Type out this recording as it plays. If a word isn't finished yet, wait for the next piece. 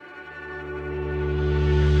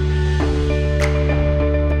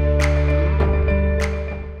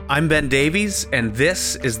I'm Ben Davies, and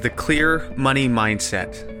this is the Clear Money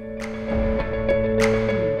Mindset.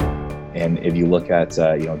 And if you look at,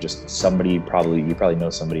 just somebody, you probably know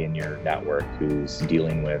somebody in your network who's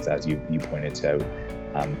dealing with, as you pointed out,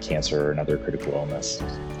 cancer or another critical illness.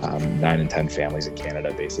 9 in 10 families in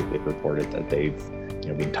Canada basically reported that they've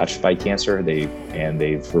been touched by cancer.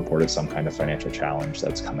 They've reported some kind of financial challenge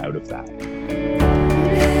that's come out of that.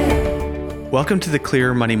 Welcome to the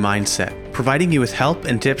Clear Money Mindset, providing you with help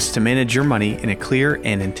and tips to manage your money in a clear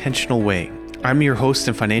and intentional way. I'm your host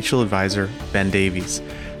and financial advisor, Ben Davies.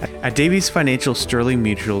 At Davies Financial Sterling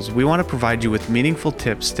Mutuals, we want to provide you with meaningful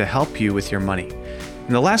tips to help you with your money.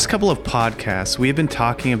 In the last couple of podcasts, we have been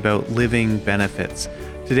talking about living benefits.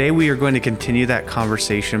 Today, we are going to continue that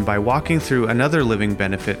conversation by walking through another living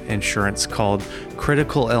benefit insurance called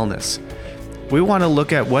critical illness. We want to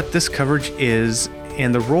look at what this coverage is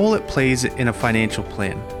and the role it plays in a financial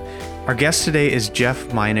plan. Our guest today is Jeff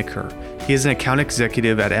Minaker. He is an account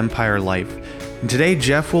executive at Empire Life. And today,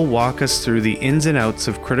 Jeff will walk us through the ins and outs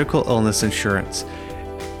of critical illness insurance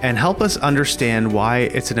and help us understand why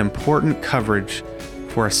it's an important coverage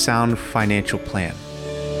for a sound financial plan.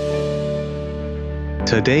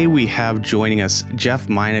 Today we have joining us Jeff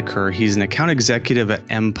Minaker. He's an account executive at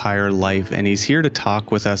Empire Life, and he's here to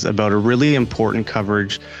talk with us about a really important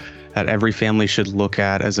coverage that every family should look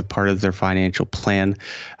at as a part of their financial plan.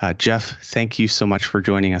 Jeff, thank you so much for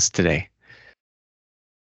joining us today.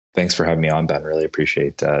 Thanks for having me on, Ben. Really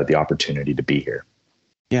appreciate the opportunity to be here.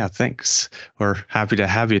 Yeah, thanks. We're happy to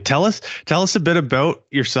have you. Tell us a bit about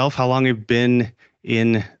yourself, how long you've been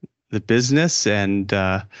in the business, and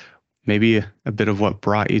maybe a bit of what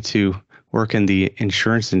brought you to work in the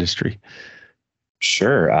insurance industry.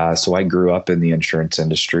 Sure. So I grew up in the insurance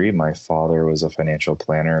industry. My father was a financial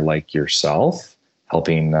planner like yourself,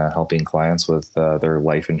 helping clients with their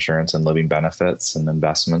life insurance and living benefits and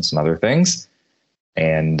investments and other things.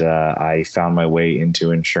 And I found my way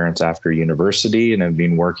into insurance after university, and have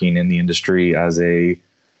been working in the industry as a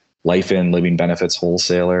life and living benefits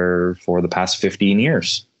wholesaler for the past 15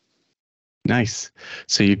 years. Nice.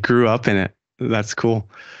 So you grew up in it. That's cool.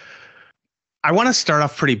 I want to start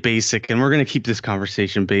off pretty basic, and we're going to keep this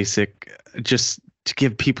conversation basic just to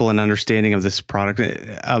give people an understanding of this product.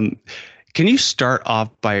 Can you start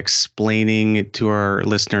off by explaining to our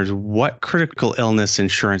listeners what critical illness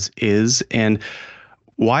insurance is and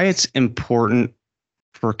why it's important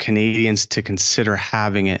for Canadians to consider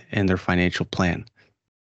having it in their financial plan?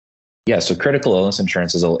 Yeah, so critical illness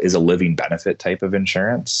insurance is a living benefit type of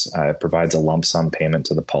insurance. It provides a lump sum payment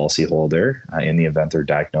to the policyholder in the event they're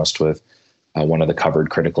diagnosed with one of the covered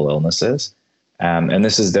critical illnesses. And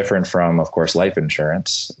this is different from, of course, life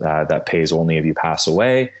insurance that pays only if you pass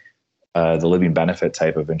away. The living benefit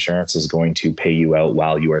type of insurance is going to pay you out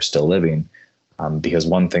while you are still living. Because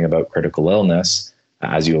one thing about critical illness,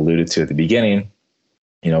 as you alluded to at the beginning,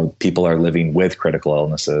 people are living with critical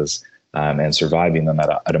illnesses and surviving them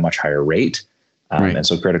at a much higher rate. Right. And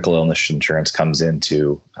so critical illness insurance comes in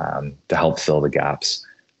to help fill the gaps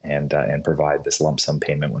and provide this lump sum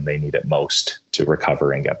payment when they need it most to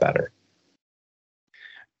recover and get better.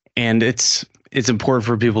 And it's important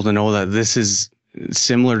for people to know that this is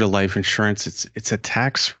similar to life insurance. It's a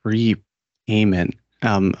tax-free payment,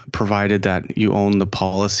 provided that you own the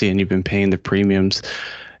policy and you've been paying the premiums,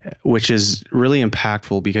 which is really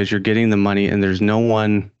impactful because you're getting the money and there's no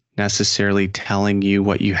one necessarily telling you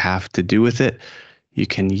what you have to do with it. You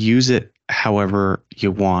can use it however you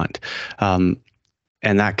want.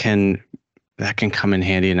 And that can come in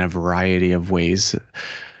handy in a variety of ways.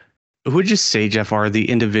 Who would you say, Jeff, are the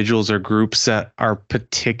individuals or groups that are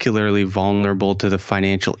particularly vulnerable to the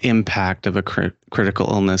financial impact of a critical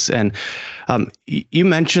illness? And you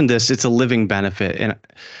mentioned this, it's a living benefit. And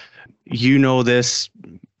you know this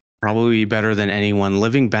probably better than anyone.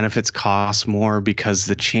 Living benefits cost more because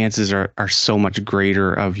the chances are so much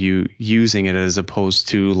greater of you using it as opposed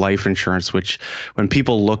to life insurance, which when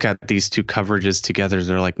people look at these two coverages together,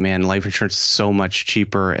 they're like, man, life insurance is so much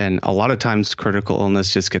cheaper. And a lot of times critical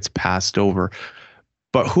illness just gets passed over.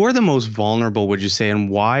 But who are the most vulnerable, would you say?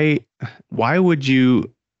 And why would you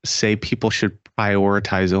say people should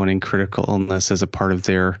prioritize owning critical illness as a part of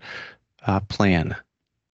their plan?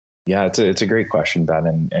 Yeah, it's a great question,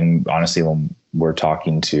 Ben. And honestly, when we're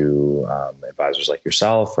talking to advisors like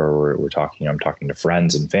yourself, or I'm talking to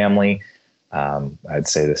friends and family, I'd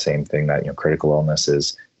say the same thing, that critical illness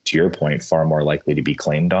is, to your point, far more likely to be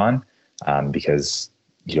claimed on, because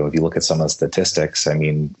if you look at some of the statistics, I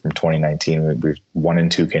mean, from 2019, 1 in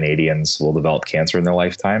 2 Canadians will develop cancer in their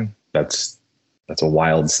lifetime. That's that's a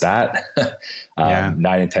wild stat. Yeah.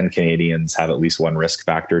 9 in 10 Canadians have at least one risk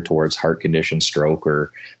factor towards heart condition, stroke,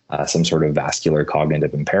 or some sort of vascular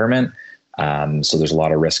cognitive impairment. So there's a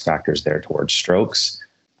lot of risk factors there towards strokes.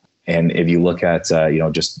 And if you look at,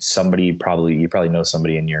 just somebody, you probably know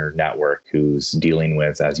somebody in your network who's dealing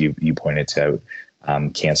with, as you pointed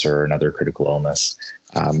out, cancer or another critical illness.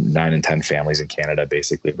 9 in 10 families in Canada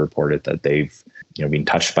basically reported that they've been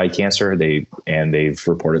touched by cancer. They've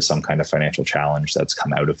reported some kind of financial challenge that's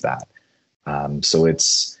come out of that. So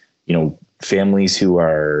it's, families who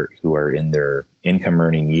are in their income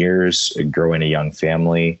earning years, growing a young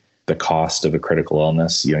family, the cost of a critical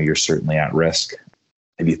illness, you're certainly at risk.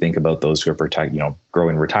 If you think about those who are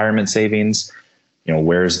growing retirement savings,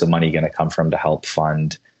 where's the money going to come from to help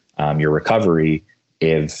fund your recovery?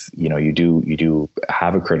 If, you do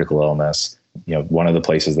have a critical illness, one of the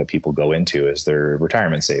places that people go into is their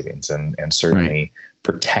retirement savings, and certainly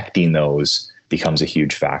protecting those becomes a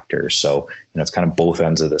huge factor. So, it's kind of both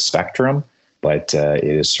ends of the spectrum, but it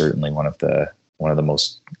is certainly one of the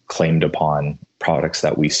most claimed upon products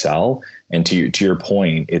that we sell. And to your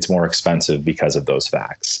point, it's more expensive because of those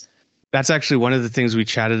facts. That's actually one of the things we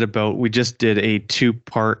chatted about. We just did a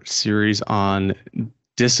 2-part series on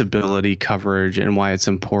disability coverage and why it's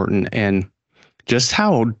important, and just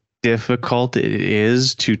how difficult it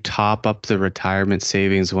is to top up the retirement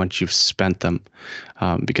savings once you've spent them.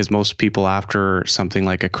 Because most people, after something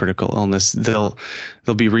like a critical illness, they'll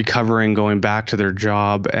be recovering, going back to their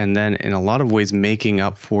job, and then in a lot of ways making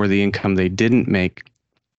up for the income they didn't make.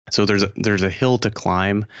 So there's a hill to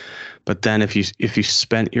climb. But then if you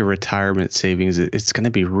spent your retirement savings, it's going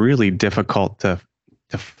to be really difficult to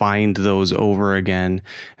find those over again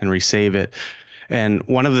and resave it. And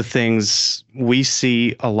one of the things we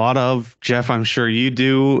see a lot of, Jeff, I'm sure you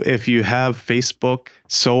do, if you have Facebook,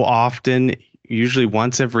 so often, usually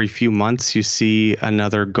once every few months, you see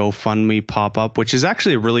another GoFundMe pop up, which is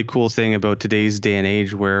actually a really cool thing about today's day and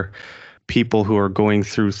age, where people who are going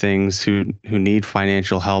through things, who need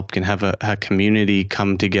financial help, can have a community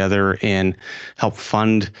come together and help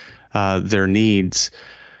fund their needs.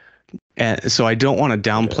 And so I don't want to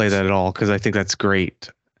downplay that at all, because I think that's great.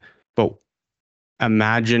 But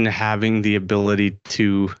imagine having the ability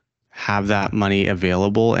to have that money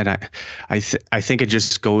available. And I think it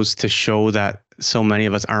just goes to show that so many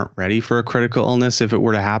of us aren't ready for a critical illness if it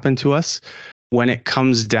were to happen to us. When it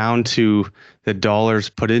comes down to the dollars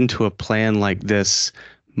put into a plan like this,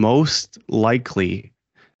 most likely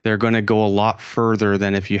they're going to go a lot further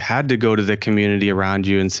than if you had to go to the community around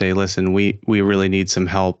you and say, listen, we really need some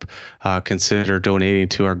help. Consider donating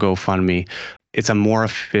to our GoFundMe. It's a more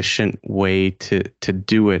efficient way to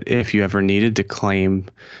do it if you ever needed to claim,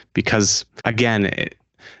 because again,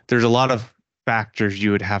 there's a lot of factors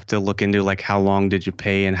you would have to look into, like how long did you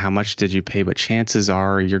pay and how much did you pay, but chances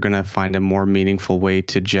are you're going to find a more meaningful way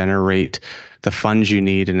to generate the funds you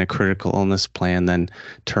need in a critical illness plan than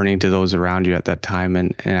turning to those around you at that time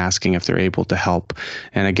and asking if they're able to help.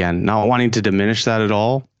 And again, not wanting to diminish that at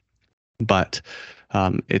all, but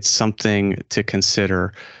it's something to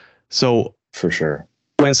consider. So for sure,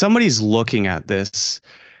 when somebody's looking at this,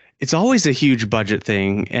 it's always a huge budget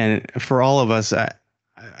thing. And for all of us,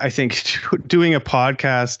 I think doing a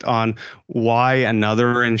podcast on why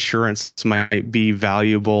another insurance might be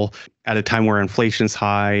valuable at a time where inflation's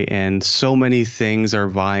high and so many things are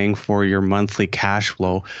vying for your monthly cash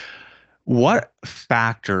flow. What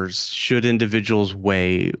factors should individuals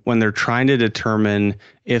weigh when they're trying to determine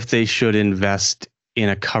if they should invest in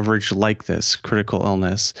a coverage like this, critical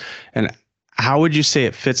illness? And how would you say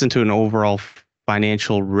it fits into an overall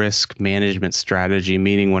financial risk management strategy?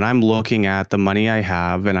 Meaning, when I'm looking at the money I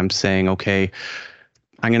have and I'm saying, okay,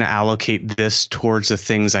 I'm going to allocate this towards the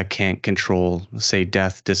things I can't control, say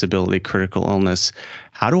death, disability, critical illness.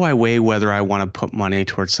 How do I weigh whether I want to put money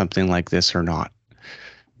towards something like this or not?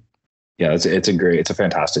 Yeah, it's a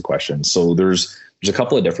fantastic question. So there's a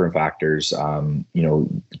couple of different factors.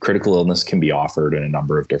 Critical illness can be offered in a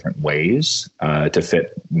number of different ways to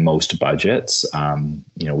fit most budgets.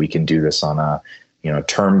 We can do this on a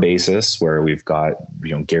term basis where we've got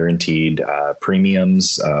guaranteed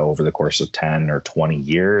premiums over the course of 10 or 20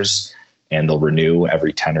 years, and they'll renew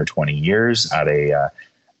every 10 or 20 years at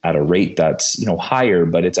a rate that's higher,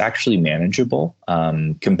 but it's actually manageable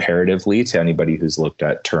comparatively to anybody who's looked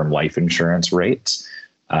at term life insurance rates.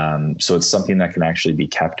 So it's something that can actually be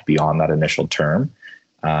kept beyond that initial term.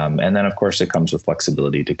 And then, of course, it comes with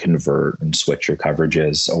flexibility to convert and switch your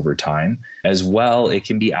coverages over time. As well, it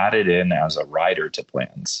can be added in as a rider to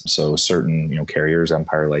plans. So certain carriers,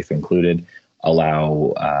 Empire Life included,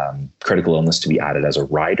 allow critical illness to be added as a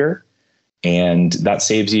rider. And that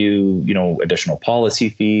saves you, additional policy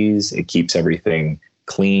fees. It keeps everything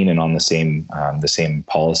clean and on the same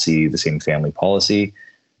policy, the same family policy.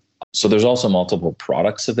 So there's also multiple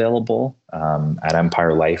products available. At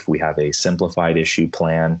Empire Life, we have a simplified issue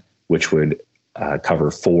plan, which would cover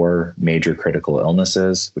 4 major critical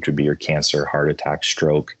illnesses, which would be your cancer, heart attack,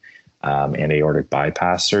 stroke, and aortic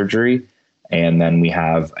bypass surgery. And then we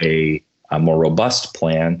have a more robust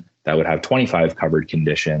plan that would have 25 covered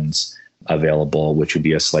conditions available, which would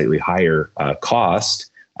be a slightly higher cost,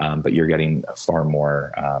 but you're getting far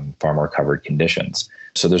more covered conditions.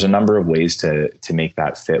 So there's a number of ways to make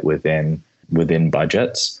that fit within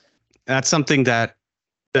budgets. That's something that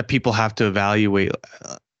people have to evaluate.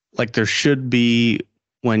 Like there should be,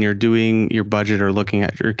 when you're doing your budget or looking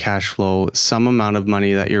at your cash flow, some amount of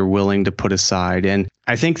money that you're willing to put aside. And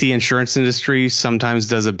I think the insurance industry sometimes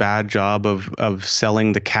does a bad job of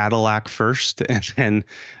selling the Cadillac first, and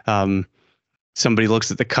then somebody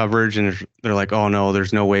looks at the coverage and they're like, "Oh no,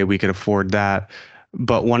 there's no way we could afford that."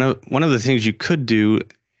 But one of the things you could do,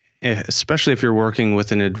 especially if you're working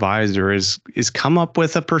with an advisor, is come up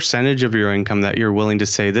with a percentage of your income that you're willing to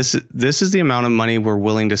say, this is the amount of money we're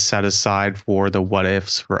willing to set aside for the what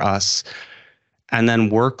ifs for us, and then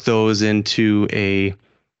work those into a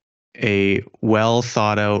well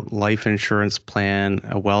thought out life insurance plan,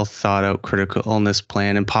 a well thought out critical illness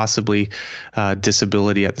plan, and possibly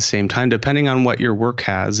disability at the same time, depending on what your work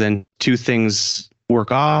has. And 2 things work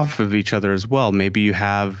off of each other as well. Maybe you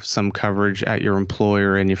have some coverage at your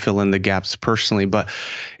employer and you fill in the gaps personally, but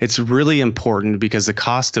it's really important because the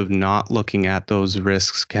cost of not looking at those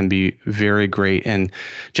risks can be very great. And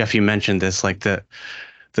Jeff, you mentioned this, like the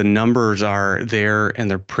numbers are there and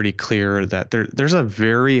they're pretty clear that there's a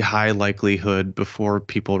very high likelihood before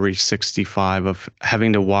people reach 65 of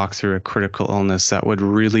having to walk through a critical illness that would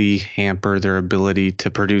really hamper their ability to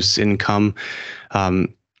produce income,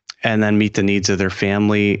 and then meet the needs of their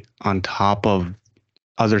family, on top of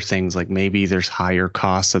other things, like maybe there's higher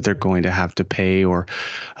costs that they're going to have to pay, or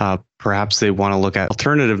perhaps they want to look at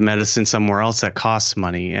alternative medicine somewhere else that costs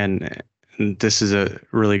money. And this is a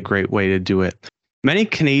really great way to do it. Many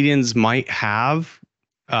Canadians might have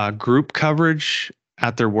group coverage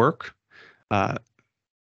at their work.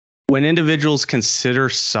 When individuals consider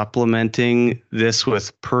supplementing this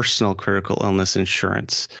with personal critical illness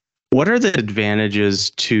insurance, what are the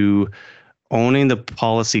advantages to owning the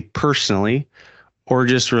policy personally, or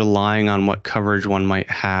just relying on what coverage one might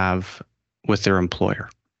have with their employer?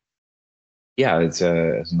 Yeah, it's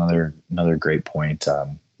another great point.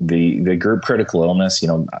 The group critical illness,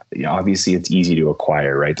 obviously it's easy to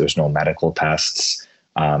acquire, right? There's no medical tests.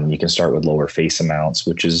 You can start with lower face amounts,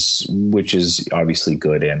 which is obviously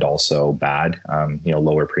good and also bad.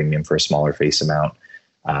 Lower premium for a smaller face amount.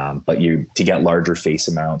 But to get larger face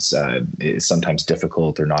amounts is sometimes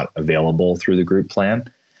difficult or not available through the group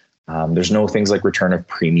plan. There's no things like return of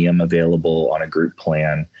premium available on a group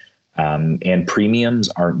plan, and premiums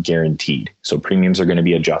aren't guaranteed. So premiums are going to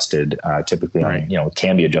be adjusted typically on,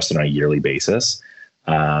 can be adjusted on a yearly basis,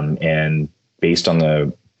 and based on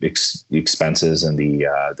the expenses and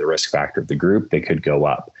the risk factor of the group, they could go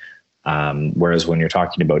up. Whereas when you're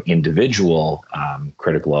talking about individual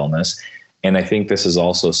critical illness, and I think this is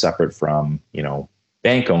also separate from,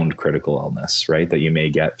 bank-owned critical illness, right? That you may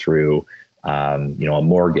get through, a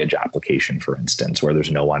mortgage application, for instance, where there's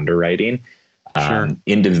no underwriting. Sure.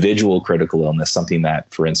 Individual critical illness, something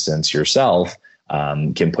that, for instance, yourself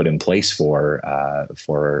can put in place for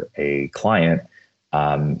a client,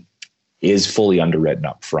 is fully underwritten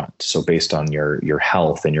up front. So based on your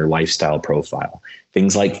health and your lifestyle profile,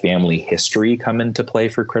 things like family history come into play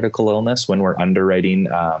for critical illness when we're underwriting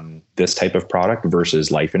this type of product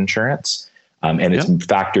versus life insurance. And it's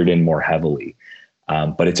factored in more heavily.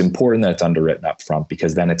 But it's important that it's underwritten up front,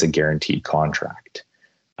 because then it's a guaranteed contract.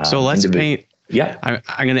 So let's paint. Yeah.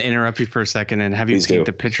 I'm going to interrupt you for a second and have you paint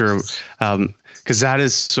the picture, because that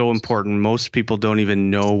is so important. Most people don't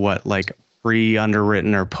even know what like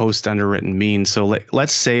pre-underwritten or post-underwritten means. So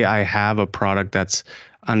let's say I have a product that's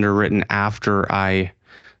underwritten after I,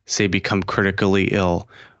 say, become critically ill.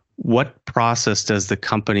 What process does the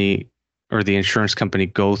company or the insurance company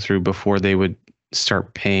go through before they would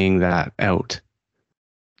start paying that out?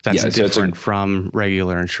 That's different from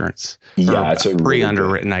regular insurance. Yeah, it's a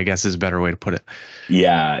pre-underwritten, I guess, is a better way to put it.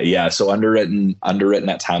 Yeah. So underwritten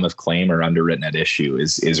at time of claim or underwritten at issue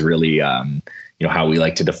is really how we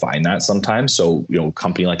like to define that sometimes. So a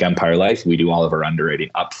company like Empire Life, we do all of our underwriting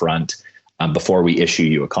upfront before we issue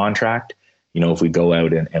you a contract. If we go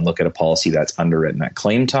out and look at a policy that's underwritten at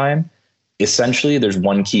claim time, essentially there's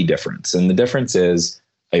one key difference, and the difference is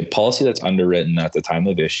a policy that's underwritten at the time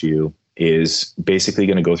of issue is basically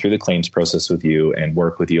going to go through the claims process with you and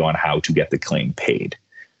work with you on how to get the claim paid.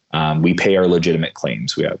 We pay our legitimate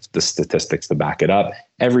claims. We have the statistics to back it up.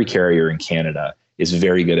 Every carrier in Canada is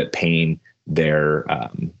very good at paying their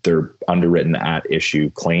underwritten at issue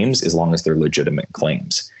claims as long as they're legitimate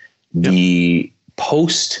claims. Yep. The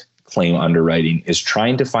post claim underwriting is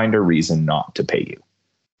trying to find a reason not to pay you.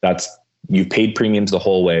 You've paid premiums the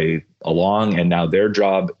whole way along, and now their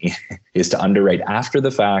job is to underwrite after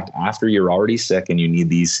the fact, after you're already sick and you need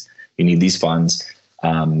these funds,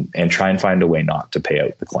 and try and find a way not to pay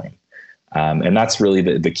out the claim. And that's really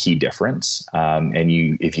the key difference. And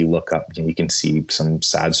if you look up, you can see some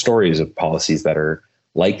sad stories of policies that are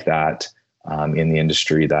like that in the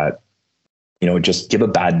industry that, just give a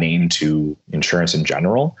bad name to insurance in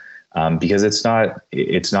general. Because it's not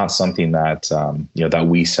something that that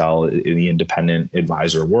we sell in the independent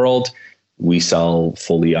advisor world. We sell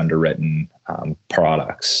fully underwritten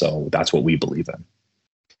products, so that's what we believe in.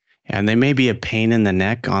 And they may be a pain in the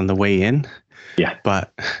neck on the way in. Yeah,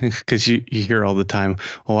 but because you hear all the time,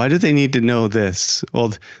 well, why do they need to know this?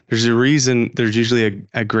 Well, there's a reason. There's usually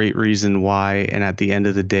a great reason why, and at the end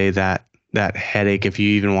of the day, that headache, if you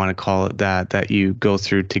even want to call it that you go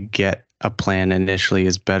through to get a plan initially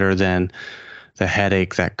is better than the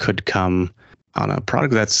headache that could come on a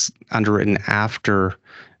product that's underwritten after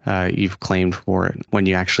you've claimed for it, when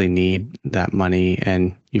you actually need that money.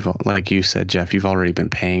 And like you said, Jeff, you've already been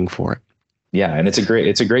paying for it. Yeah. And it's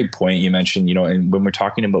a great point you mentioned, and when we're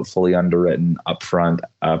talking about fully underwritten upfront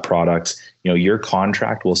products, your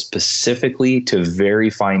contract will specifically, to very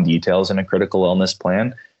fine details in a critical illness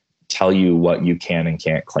plan, tell you what you can and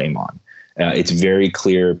can't claim on. It's very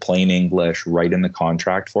clear, plain English, right in the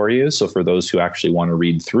contract for you. So for those who actually want to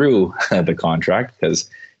read through the contract, because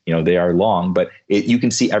they are long, but you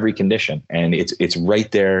can see every condition, and it's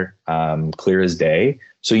right there, clear as day.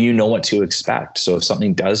 So you know what to expect. So if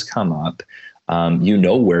something does come up,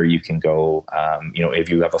 where you can go. If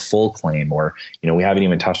you have a full claim, or we haven't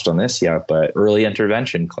even touched on this yet, but early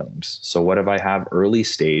intervention claims. So what if I have early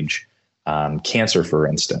stage cancer, for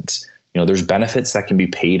instance? There's benefits that can be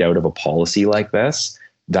paid out of a policy like this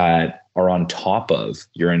that are on top of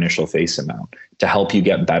your initial face amount to help you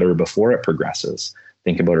get better before it progresses.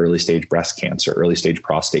 Think about early stage breast cancer, early stage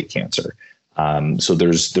prostate cancer. So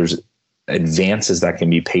there's advances that can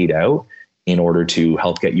be paid out in order to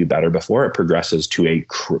help get you better before it progresses to a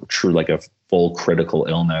true, like a full critical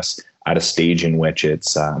illness at a stage in which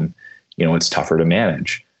it's tougher to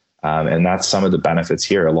manage. And that's some of the benefits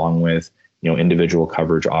here, along with individual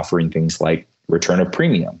coverage offering things like return of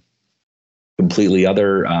premium, completely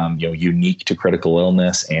other, unique to critical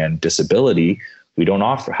illness and disability. We don't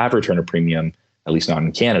have return of premium, at least not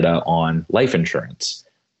in Canada, on life insurance,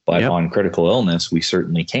 but on critical illness, we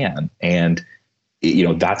certainly can. And,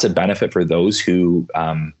 that's a benefit for those who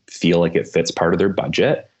feel like it fits part of their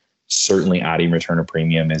budget. Certainly adding return of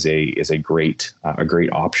premium is a great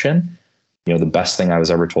option. The best thing I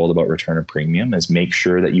was ever told about return of premium is make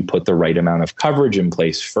sure that you put the right amount of coverage in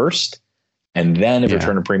place first. And then if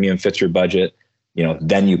return of premium fits your budget,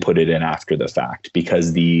 then you put it in after the fact,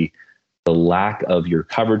 because the lack of your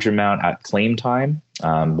coverage amount at claim time,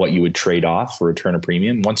 what you would trade off for return of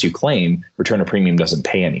premium, once you claim, return of premium doesn't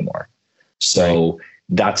pay anymore. So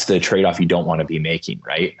that's the trade-off you don't want to be making,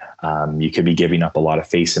 right? You could be giving up a lot of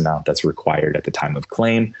face amount that's required at the time of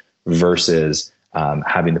claim versus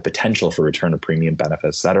having the potential for return of premium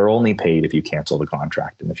benefits that are only paid if you cancel the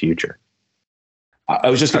contract in the future. I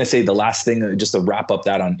was just going to say the last thing, just to wrap up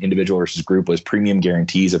that on individual versus group, was premium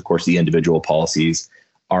guarantees. Of course, the individual policies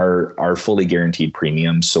are fully guaranteed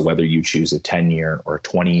premiums. So whether you choose a 10-year or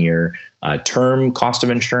 20-year term cost of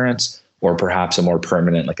insurance, or perhaps a more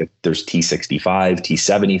permanent, there's T65,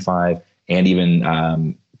 T75, and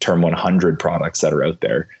even term 100 products that are out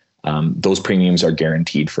there. Those premiums are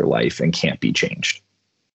guaranteed for life and can't be changed.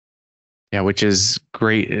 Yeah, which is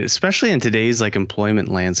great, especially in today's employment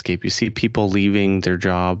landscape. You see people leaving their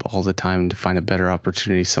job all the time to find a better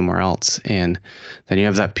opportunity somewhere else. And then you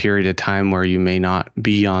have that period of time where you may not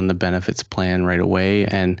be on the benefits plan right away.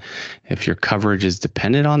 And if your coverage is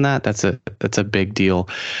dependent on that, that's a big deal.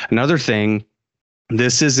 Another thing,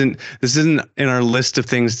 this isn't in our list of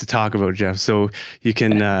things to talk about, Jeff. So you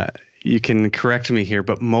can correct me here,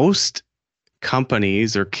 but most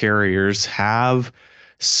companies or carriers have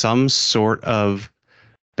some sort of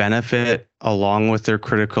benefit along with their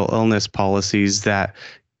critical illness policies that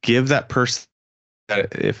give that person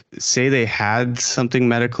that if, say, they had something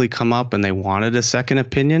medically come up and they wanted a second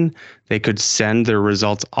opinion, they could send their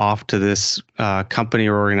results off to this company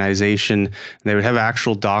or organization. And they would have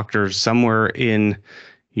actual doctors somewhere in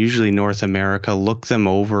usually North America, look them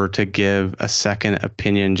over to give a second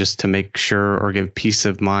opinion just to make sure, or give peace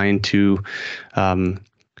of mind to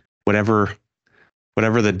whatever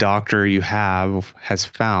the doctor you have has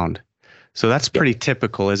found. So that's pretty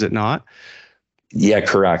typical, is it not? Yeah,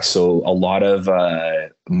 correct. So a lot of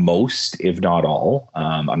most, if not all,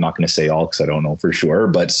 I'm not going to say all because I don't know for sure,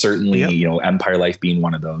 but certainly, Empire Life being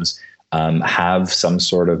one of those, have some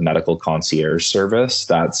sort of medical concierge service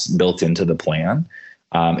that's built into the plan.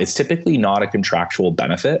 It's typically not a contractual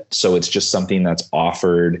benefit. So it's just something that's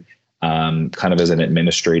offered kind of as an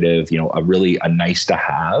administrative, a nice to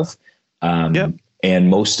have.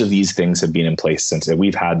 And most of these things have been in place since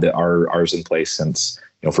we've had ours in place since,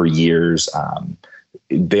 for years.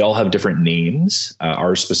 They all have different names.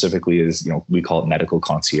 Ours specifically is, we call it medical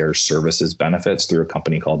concierge services benefits through a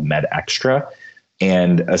company called Med Extra.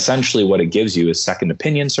 And essentially what it gives you is second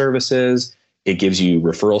opinion services. It gives you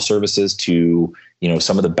referral services to,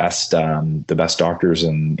 some of the best doctors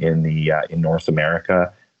in North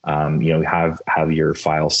America. Have your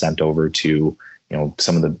file sent over to,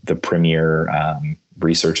 some of the premier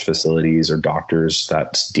research facilities or doctors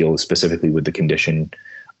that deal specifically with the condition.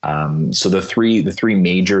 So the three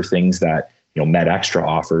major things that, Med Extra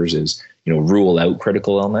offers is, rule out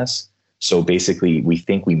critical illness. So basically we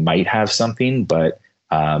think we might have something, but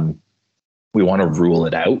we want to rule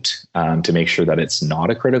it out to make sure that it's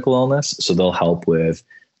not a critical illness. So they'll help with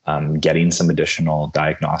getting some additional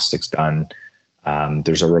diagnostics done.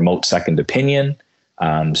 There's a remote second opinion.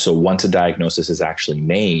 So once a diagnosis is actually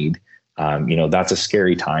made, that's a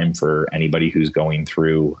scary time for anybody who's going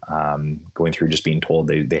through just being told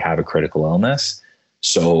they have a critical illness.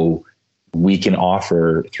 So we can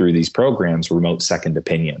offer through these programs remote second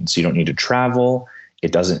opinions. You don't need to travel.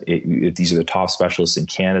 These are the top specialists in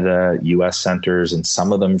Canada, US centers, and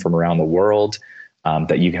some of them from around the world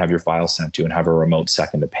that you can have your file sent to and have a remote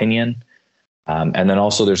second opinion. And then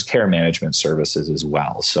also there's care management services as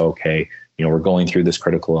well. So, we're going through this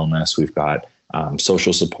critical illness. We've got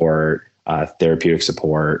social support, therapeutic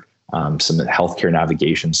support, some healthcare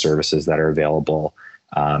navigation services that are available.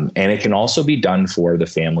 And it can also be done for the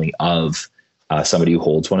family of somebody who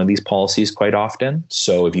holds one of these policies quite often.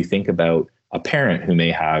 So if you think about a parent who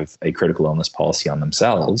may have a critical illness policy on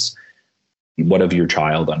themselves, what if your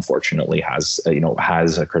child unfortunately has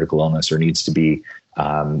a critical illness or needs to be,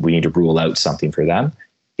 we need to rule out something for them.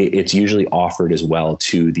 It's usually offered as well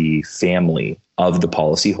to the family of the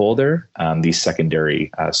policyholder, these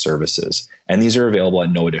secondary services. And these are available at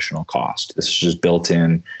no additional cost. This is just built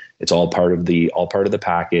in. It's all part of the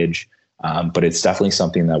package. But it's definitely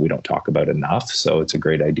something that we don't talk about enough. So it's a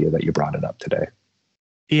great idea that you brought it up today.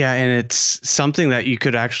 Yeah. And it's something that you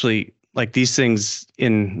could actually, like, these things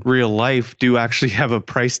in real life do actually have a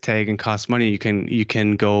price tag and cost money. You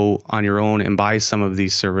can go on your own and buy some of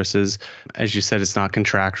these services. As you said, it's not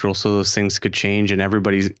contractual, so those things could change, and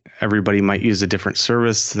everybody might use a different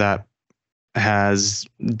service that has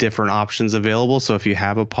different options available. So if you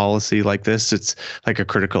have a policy like this, it's like a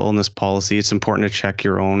critical illness policy. It's important to check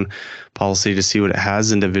your own policy to see what it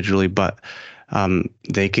has individually, but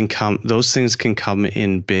those things can come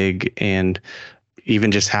in big, and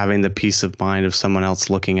even just having the peace of mind of someone else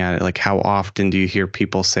looking at it. Like, how often do you hear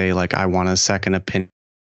people say, like, I want a second opinion,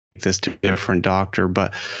 this to a different doctor,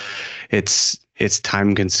 but it's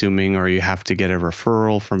time consuming, or you have to get a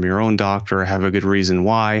referral from your own doctor or have a good reason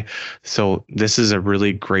why. So this is a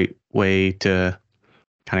really great way to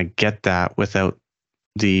kind of get that without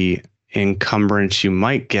the encumbrance you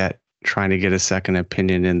might get trying to get a second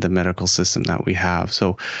opinion in the medical system that we have.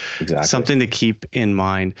 So exactly. Something to keep in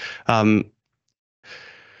mind.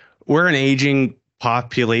 We're an aging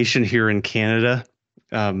population here in Canada.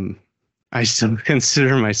 I still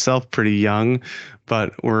consider myself pretty young,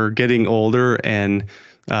 but we're getting older, and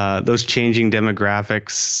those changing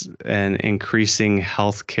demographics and increasing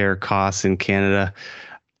healthcare costs in Canada,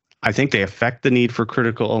 I think they affect the need for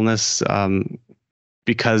critical illness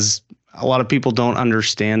because a lot of people don't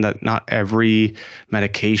understand that not every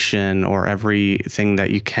medication or everything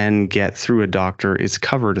that you can get through a doctor is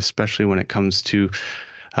covered, especially when it comes to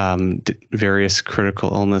various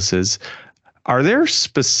critical illnesses. Are there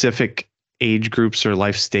specific age groups or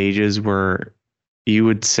life stages where you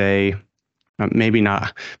would say, maybe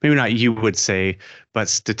not you would say, but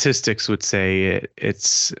statistics would say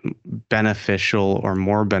it's beneficial or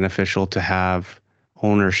more beneficial to have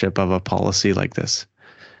ownership of a policy like this?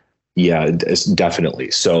 Yeah,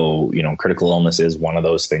 definitely. So, critical illness is one of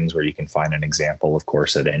those things where you can find an example, of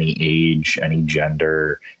course, at any age, any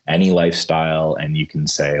gender, any lifestyle. And you can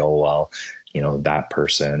say, oh, well, that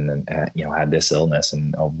person and had this illness,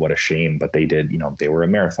 and oh, what a shame, but they did, they were a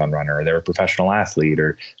marathon runner, or they were a professional athlete,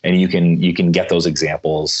 and you can get those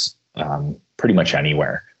examples pretty much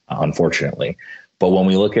anywhere, unfortunately. But when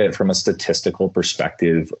we look at it from a statistical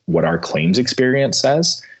perspective, what our claims experience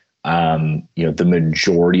says, the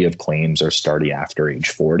majority of claims are starting after age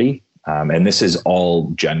 40. And this is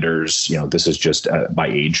all genders, this is just by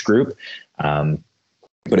age group.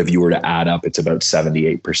 But if you were to add up, it's about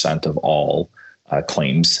 78% of all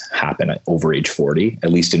claims happen over age 40,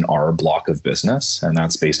 at least in our block of business. And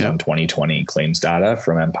that's based on 2020 claims data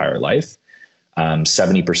from Empire Life.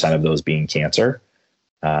 70% of those being cancer.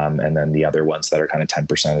 And then the other ones that are kind of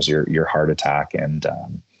 10% is your heart attack and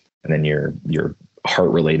then your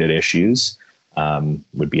heart related issues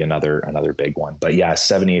would be another big one. But yeah,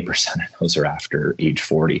 78% of those are after age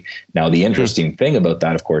 40. Now, the interesting thing about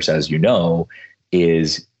that, of course, as you know,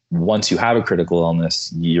 is once you have a critical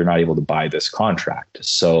illness, you're not able to buy this contract.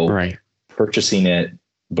 So purchasing it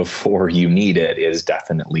before you need it is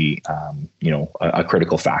definitely, a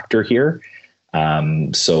critical factor here.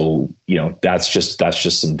 So, that's just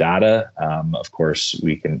some data. Of course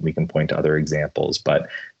we can point to other examples, but,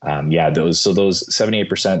 those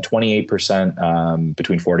 78%, 28%,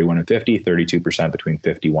 between 41 and 50, 32% between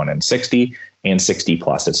 51 and 60, and 60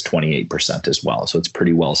 plus, it's 28% as well. So it's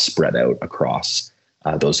pretty well spread out across,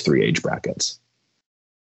 those three age brackets.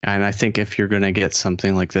 And I think if you're going to get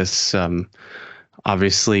something like this,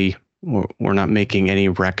 obviously we're not making any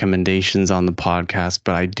recommendations on the podcast,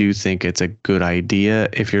 but I do think it's a good idea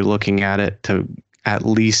if you're looking at it to at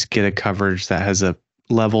least get a coverage that has a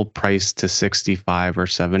level price to 65 or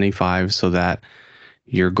 75 so that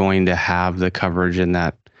you're going to have the coverage in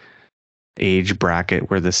that age bracket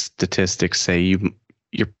where the statistics say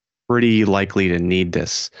you're pretty likely to need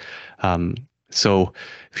this. So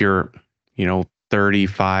if you're,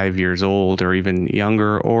 35 years old or even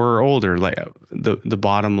younger or older, like the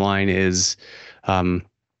bottom line is,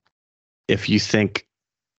 if you think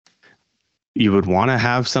you would want to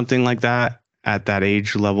have something like that at that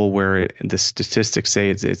age level where the statistics say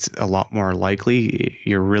it's a lot more likely,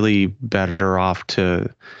 you're really better off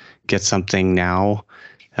to get something now.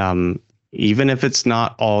 Even if it's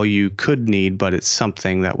not all you could need, but it's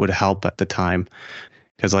something that would help at the time.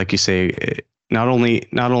 Because like you say, not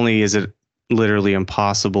only is it literally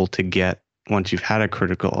impossible to get once you've had a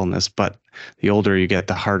critical illness, but the older you get,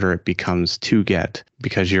 the harder it becomes to get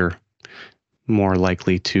because you're more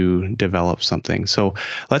likely to develop something. So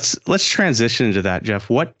let's transition into that, Jeff.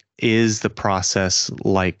 What is the process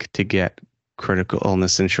like to get critical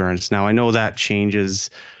illness insurance? Now, I know that changes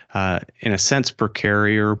in a sense per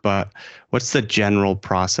carrier, but what's the general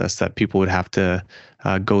process that people would have to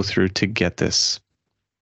go through to get this?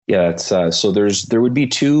 Yeah, it's so there would be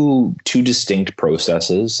two distinct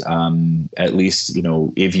processes. At least,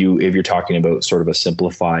 if you're talking about sort of a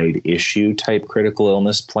simplified issue type critical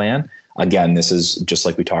illness plan. Again, this is just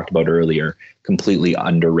like we talked about earlier, completely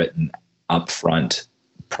underwritten upfront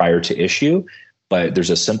prior to issue. But there's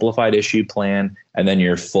a simplified issue plan, and then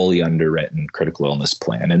your fully underwritten critical illness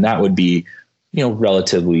plan, and that would be,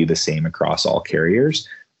 relatively the same across all carriers.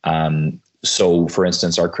 So, for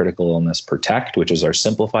instance, our critical illness protect, which is our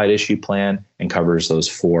simplified issue plan and covers those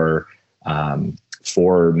four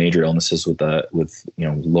major illnesses with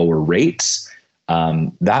lower rates.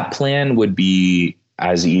 That plan would be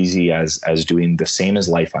as easy as doing the same as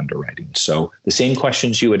life underwriting. So the same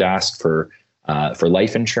questions you would ask for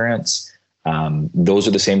life insurance, those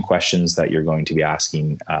are the same questions that you're going to be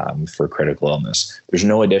asking for critical illness. There's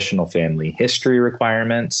no additional family history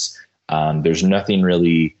requirements. There's nothing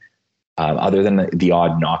really other than the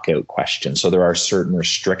odd knockout question. So there are certain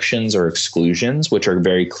restrictions or exclusions which are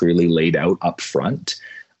very clearly laid out up front.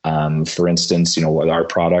 For instance, with our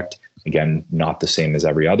product, again, not the same as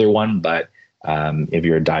every other one, but if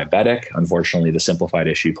you're a diabetic, unfortunately, the simplified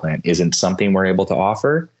issue plan isn't something we're able to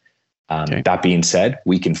offer. Okay. That being said,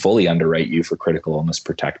 we can fully underwrite you for critical illness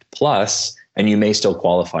protect plus, and you may still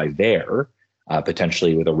qualify there,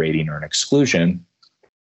 potentially with a rating or an exclusion,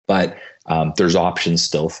 but there's options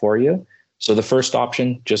still for you. So the first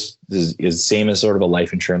option just is same as sort of a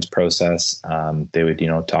life insurance process. They would,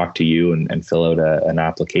 talk to you and fill out an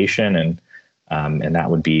application, and that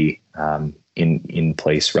would be in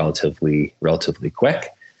place relatively quick.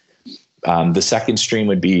 The second stream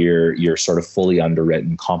would be your sort of fully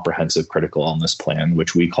underwritten comprehensive critical illness plan,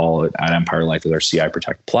 which we call it at Empire Life as our CI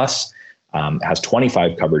Protect Plus. It has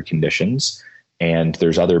 25 covered conditions, and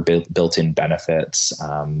there's other built-in benefits,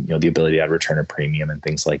 the ability to add return of premium and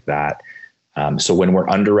things like that. So when we're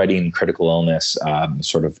underwriting critical illness,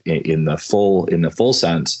 sort of in the full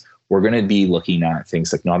sense, we're going to be looking at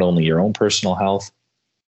things like not only your own personal health,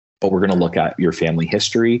 but we're going to look at your family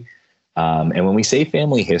history. And when we say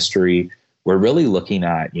family history, we're really looking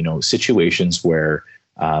at, situations where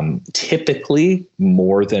typically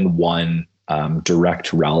more than one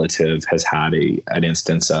direct relative has had an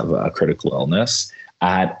instance of a critical illness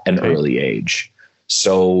at an early age.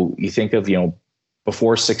 So you think of,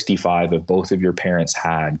 before 65, if both of your parents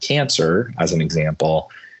had cancer, as an example,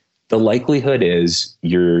 the likelihood is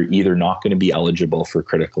you're either not going to be eligible for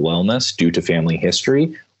critical illness due to family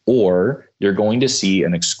history, or you're going to see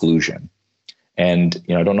an exclusion. And,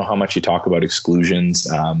 I don't know how much you talk about exclusions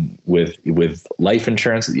with life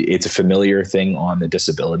insurance. It's a familiar thing on the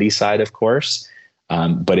disability side, of course,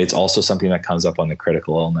 but it's also something that comes up on the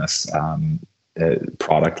critical illness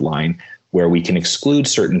product line, where we can exclude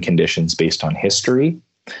certain conditions based on history.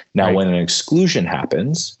 Now, right, when an exclusion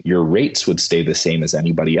happens, your rates would stay the same as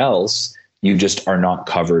anybody else. You just are not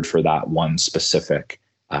covered for that one specific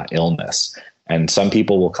illness. And some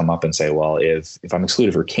people will come up and say, well, if I'm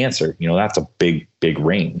excluded for cancer, that's a big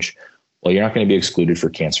range. Well, you're not going to be excluded for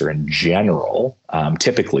cancer in general.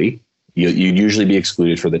 Typically, you'd usually be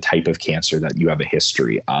excluded for the type of cancer that you have a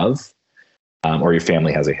history of, or your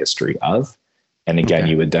family has a history of. And again,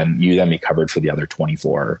 you would then be covered for the other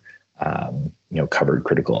 24, covered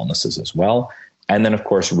critical illnesses as well. And then, of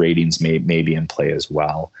course, ratings may be in play as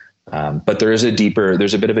well. But there's a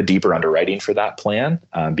bit of a deeper underwriting for that plan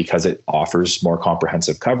because it offers more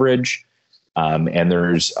comprehensive coverage. And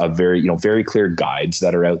there's a very clear guides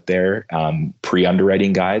that are out there,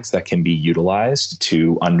 pre-underwriting guides that can be utilized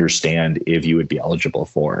to understand if you would be eligible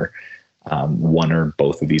for one or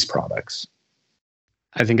both of these products.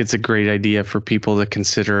 I think it's a great idea for people to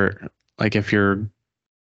consider, like if you're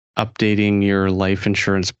updating your life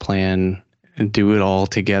insurance plan, and do it all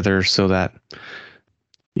together so that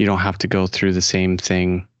you don't have to go through the same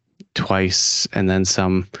thing twice and then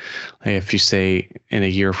some. If you say in a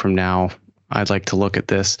year from now, I'd like to look at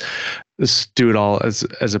this, just do it all as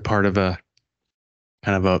a part of a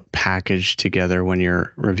kind of a package together when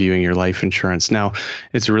you're reviewing your life insurance. Now,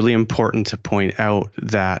 it's really important to point out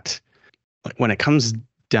that when it comes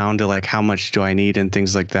down to like how much do I need and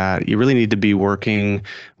things like that, you really need to be working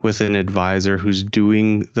with an advisor who's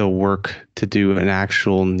doing the work to do an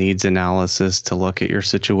actual needs analysis, to look at your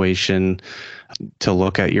situation, to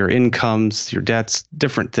look at your incomes, your debts,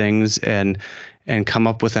 different things, and come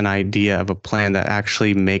up with an idea of a plan that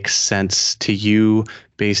actually makes sense to you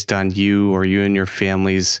based on you or you and your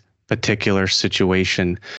family's particular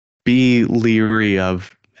situation. Be leery of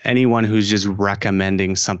anyone who's just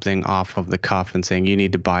recommending something off of the cuff and saying you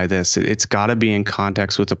need to buy this. It's got to be in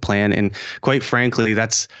context with a plan, and quite frankly,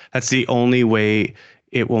 that's the only way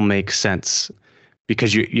it will make sense,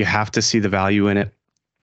 because you have to see the value in it.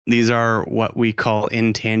 These are what we call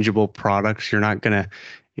intangible products. You're not gonna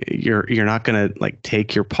like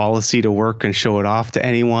take your policy to work and show it off to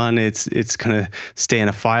anyone. It's gonna stay in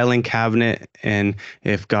a filing cabinet, and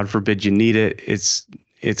if God forbid you need it,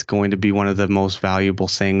 it's going to be one of the most valuable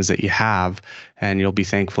things that you have, and you'll be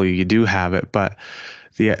thankful you do have it. But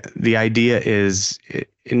the idea is it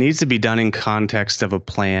needs to be done in context of a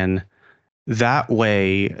plan. That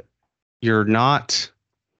way, you're not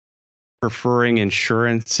preferring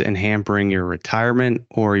insurance and hampering your retirement,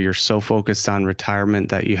 or you're so focused on retirement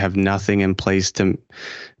that you have nothing in place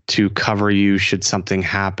to cover you should something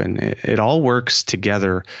happen. It all works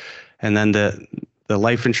together, and then the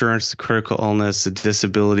life insurance, the critical illness, the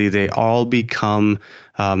disability, they all become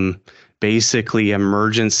basically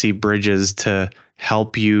emergency bridges to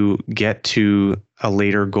help you get to a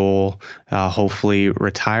later goal, hopefully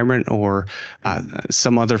retirement or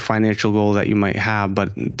some other financial goal that you might have,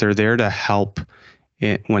 but they're there to help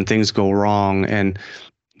when things go wrong. And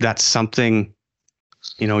that's something,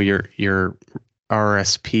 your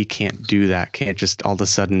RSP can't do that, can't just all of a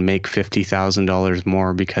sudden make $50,000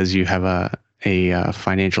 more because you have a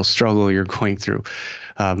financial struggle you're going through,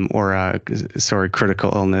 or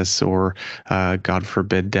critical illness, or God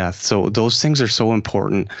forbid death. So those things are so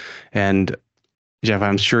important. And Jeff,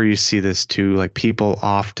 I'm sure you see this too. Like, people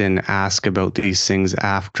often ask about these things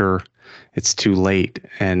after it's too late,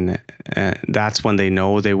 and that's when they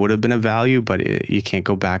know they would have been of value, but you can't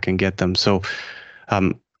go back and get them. So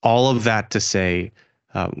all of that to say,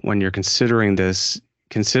 when you're considering this,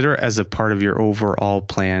 consider as a part of your overall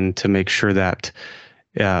plan to make sure that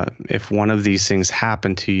if one of these things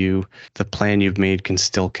happen to you, the plan you've made can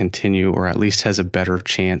still continue, or at least has a better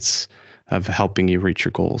chance of helping you reach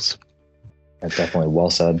your goals. That's definitely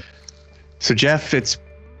well said. So Jeff, it's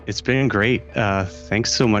been great.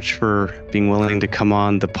 Thanks so much for being willing to come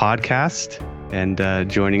on the podcast and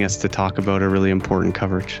joining us to talk about a really important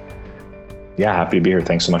coverage. Yeah, happy to be here.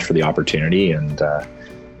 Thanks so much for the opportunity, and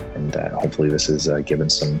hopefully this has given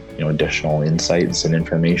some additional insights and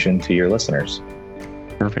information to your listeners.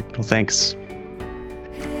 Perfect. Well, thanks.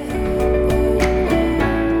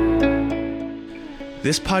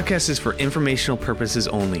 This podcast is for informational purposes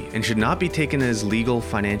only and should not be taken as legal,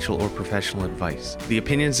 financial, or professional advice. The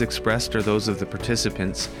opinions expressed are those of the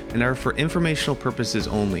participants and are for informational purposes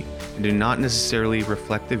only and do not necessarily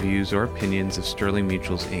reflect the views or opinions of Sterling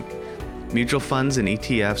Mutuals, Inc. Mutual funds and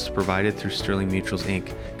ETFs provided through Sterling Mutuals,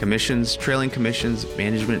 Inc. Commissions, trailing commissions,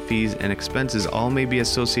 management fees, and expenses all may be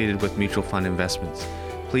associated with mutual fund investments.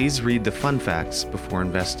 Please read the fund facts before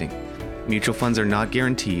investing. Mutual funds are not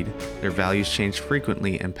guaranteed, their values change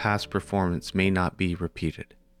frequently, and past performance may not be repeated.